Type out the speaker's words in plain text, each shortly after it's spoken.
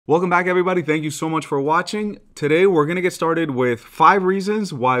Welcome back, everybody. Thank you so much for watching. Today, we're going to get started with 5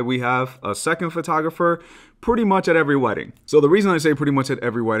 reasons why we have a second photographer pretty much at every wedding. So the reason I say pretty much at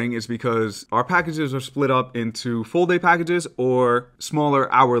every wedding is because our packages are split up into full day packages or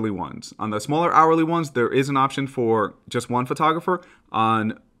smaller hourly ones. On the smaller hourly ones, there is an option for just one photographer.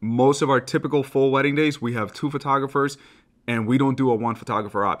 On most of our typical full wedding days, we have 2 photographers, and we don't do a 1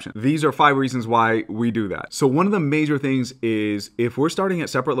 photographer option. These are 5 reasons why we do that. So one of the major things is if we're starting at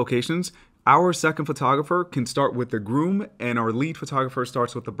separate locations, our second photographer can start with the groom and our lead photographer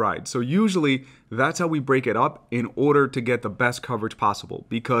starts with the bride. So usually that's how we break it up in order to get the best coverage possible,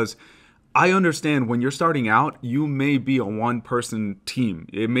 because I understand when you're starting out, you may be a 1-person team.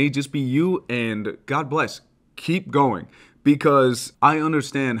 It may just be you, and God bless, keep going. Because I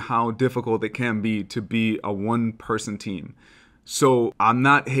understand how difficult it can be to be a 1-person team. So I'm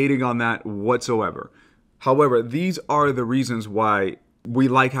not hating on that whatsoever. However, these are the reasons why we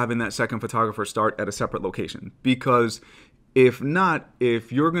like having that second photographer start at a separate location. Because if not,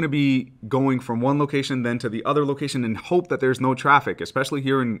 if you're going to be going from one location then to the other location and hope that there's no traffic, especially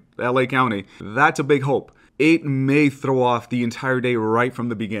here in LA County, that's a big hope. It may throw off the entire day right from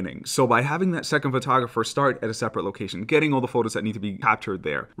the beginning. So by having that second photographer start at a separate location, getting all the photos that need to be captured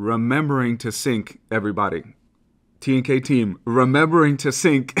there, remembering to sync everybody, TNK team, remembering to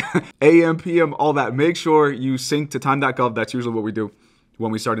sync AM, PM, all that. Make sure you sync to time.gov. That's usually what we do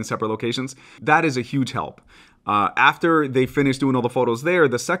when we start in separate locations. That is a huge help. After they finish doing all the photos there,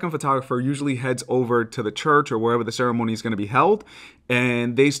 the second photographer usually heads over to the church or wherever the ceremony is going to be held,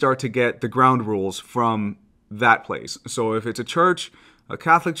 and they start to get the ground rules from that place. So if it's a church, a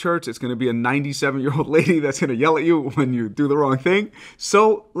Catholic church, it's going to be a 97-year-old lady that's going to yell at you when you do the wrong thing.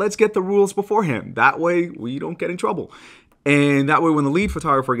 So let's get the rules beforehand. That way we don't get in trouble. And that way when the lead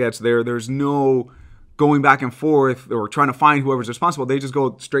photographer gets there, there's no going back and forth or trying to find whoever's responsible. They just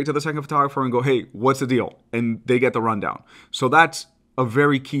go straight to the second photographer and go, hey, what's the deal? And they get the rundown. So that's a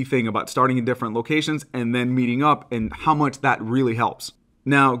very key thing about starting in different locations and then meeting up, and how much that really helps.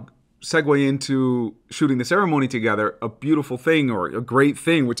 Now, segue into shooting the ceremony together. A beautiful thing, or a great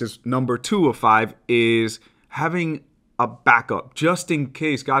thing, which is number 2 of 5, is having a backup just in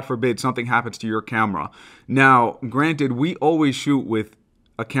case, God forbid, something happens to your camera. Now, granted, we always shoot with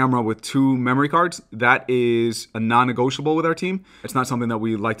a camera with 2 memory cards. That is a non-negotiable with our team. It's not something that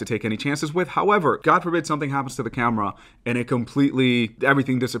we like to take any chances with. However, God forbid something happens to the camera and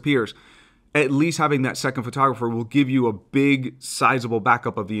everything disappears. At least having that second photographer will give you a big, sizable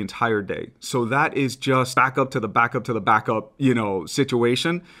backup of the entire day. So that is just backup to the backup to the backup,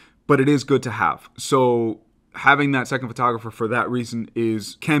 situation, but it is good to have. So having that second photographer for that reason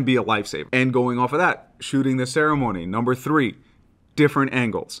can be a lifesaver. And going off of that, shooting the ceremony, number 3, different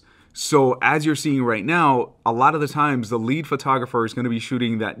angles. So as you're seeing right now, a lot of the times the lead photographer is going to be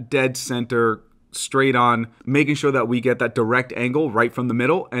shooting that dead center, straight on, making sure that we get that direct angle right from the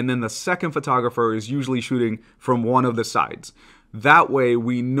middle. And then the second photographer is usually shooting from one of the sides. That way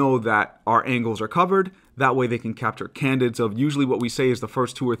we know that our angles are covered. That way they can capture candids of usually what we say is the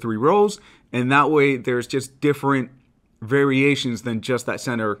first 2 or 3 rows. And that way there's just different variations than just that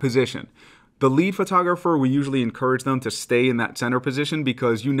center position. The lead photographer, we usually encourage them to stay in that center position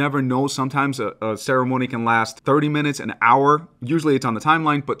because you never know. Sometimes a ceremony can last 30 minutes, an hour. Usually it's on the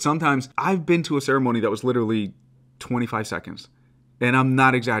timeline, but sometimes I've been to a ceremony that was literally 25 seconds. And I'm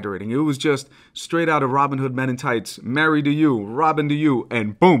not exaggerating. It was just straight out of Robin Hood Men in Tights, married to you, Robin to you,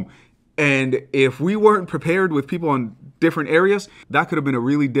 and boom. And if we weren't prepared with people on different areas, that could have been a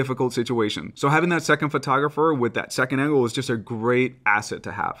really difficult situation. So having that second photographer with that second angle is just a great asset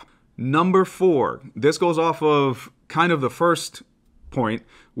to have. Number 4, this goes off of kind of the first point,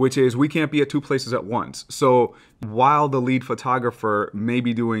 which is we can't be at 2 places at once. So while the lead photographer may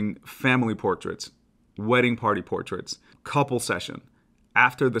be doing family portraits, wedding party portraits, couple session,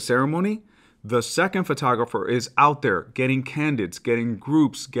 after the ceremony, the second photographer is out there getting candids, getting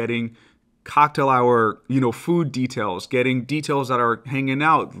groups, getting cocktail hour, food details, getting details that are hanging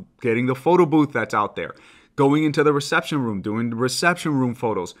out, getting the photo booth that's out there, going into the reception room, doing the reception room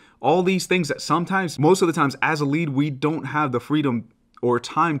photos, all these things that sometimes, most of the times as a lead, we don't have the freedom or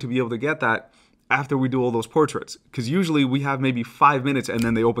time to be able to get that after we do all those portraits. Because usually we have maybe 5 minutes and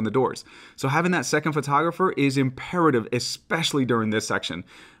then they open the doors. So having that second photographer is imperative, especially during this section.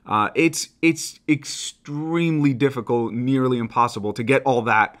 It's extremely difficult, nearly impossible to get all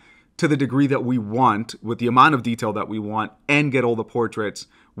that to the degree that we want, with the amount of detail that we want, and get all the portraits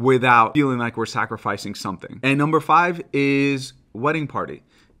without feeling like we're sacrificing something. And number 5 is wedding party.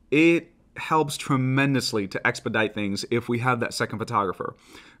 It helps tremendously to expedite things if we have that second photographer.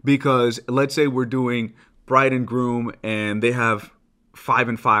 Because let's say we're doing bride and groom and they have 5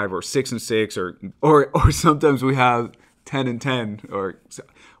 and 5 or 6 and 6 or sometimes we have 10 and 10 or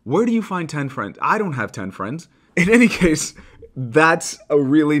where do you find 10 friends? I don't have 10 friends. In any case, that's a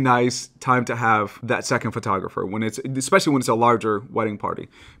really nice time to have that second photographer especially when it's a larger wedding party,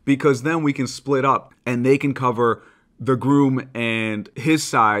 because then we can split up and they can cover the groom and his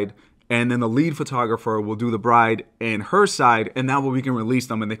side, and then the lead photographer will do the bride and her side, and that way we can release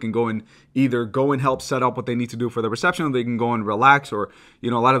them and they can go and either go and help set up what they need to do for the reception, or they can go and relax, or, a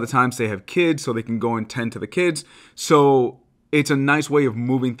lot of the times they have kids, so they can go and tend to the kids. So it's a nice way of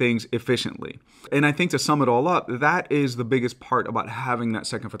moving things efficiently. And I think to sum it all up, that is the biggest part about having that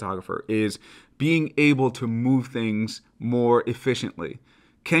second photographer, is being able to move things more efficiently.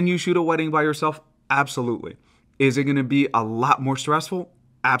 Can you shoot a wedding by yourself? Absolutely. Is it going to be a lot more stressful?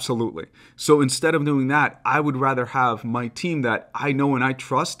 Absolutely. So instead of doing that, I would rather have my team that I know and I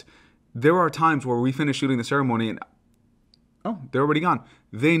trust. There are times where we finish shooting the ceremony and, oh, they're already gone.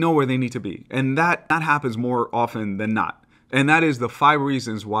 They know where they need to be. And that happens more often than not. And that is the 5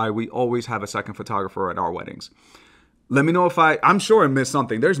 reasons why we always have a second photographer at our weddings. Let me know if I'm sure I missed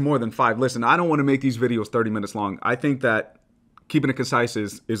something. There's more than 5. Listen, I don't want to make these videos 30 minutes long. I think that keeping it concise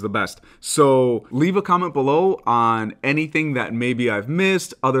is the best. So leave a comment below on anything that maybe I've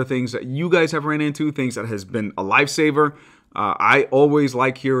missed, other things that you guys have ran into, things that has been a lifesaver. I always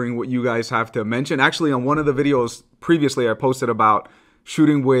like hearing what you guys have to mention. Actually, on one of the videos previously, I posted about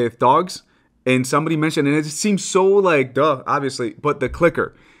shooting with dogs, and somebody mentioned, and it just seems so like, duh, obviously, but the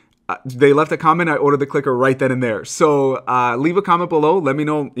clicker. They left a comment, I ordered the clicker right then and there. So leave a comment below. Let me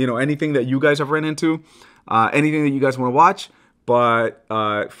know, anything that you guys have ran into, anything that you guys want to watch. But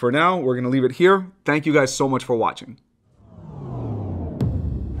for now, we're going to leave it here. Thank you guys so much for watching.